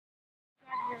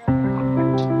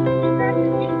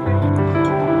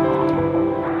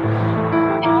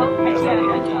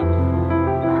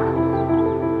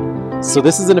So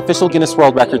this is an official Guinness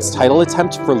World Records title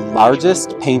attempt for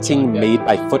largest painting made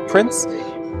by footprints.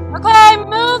 Okay,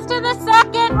 move to the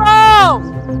second row.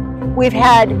 We've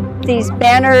had these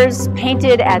banners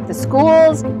painted at the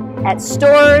schools, at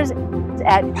stores,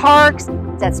 at parks,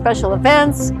 at special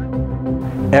events.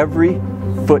 Every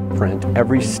footprint,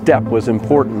 every step was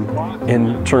important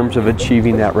in terms of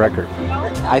achieving that record.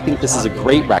 I think this is a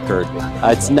great record.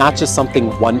 It's not just something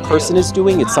one person is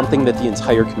doing, it's something that the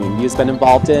entire community has been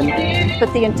involved in.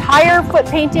 But the entire foot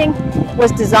painting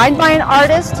was designed by an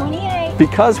artist.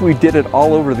 Because we did it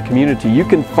all over the community, you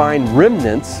can find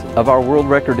remnants of our world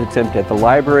record attempt at the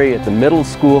library, at the middle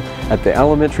school, at the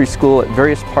elementary school, at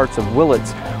various parts of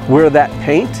Willits, where that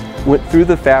paint went through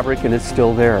the fabric and is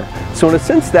still there. So in a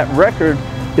sense, that record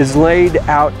is laid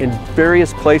out in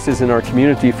various places in our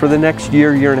community for the next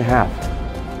year, year and a half.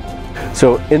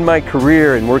 So in my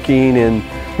career and working in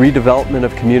redevelopment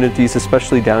of communities,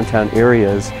 especially downtown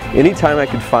areas, anytime I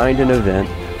could find an event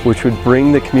which would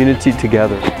bring the community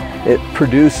together, it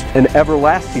produced an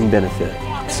everlasting benefit.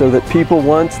 So that people,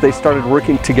 once they started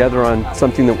working together on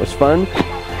something that was fun,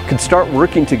 could start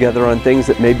working together on things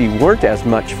that maybe weren't as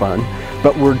much fun,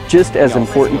 but were just as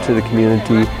important to the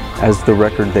community as the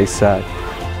record they set.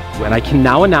 And I can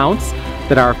now announce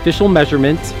that our official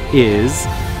measurement is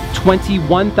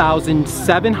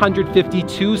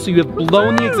 21,752, so you have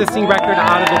blown the existing record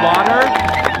out of the water.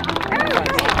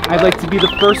 I'd like to be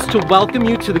the first to welcome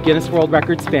you to the Guinness World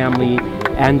Records family,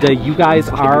 and you guys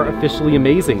are officially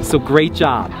amazing, so great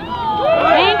job.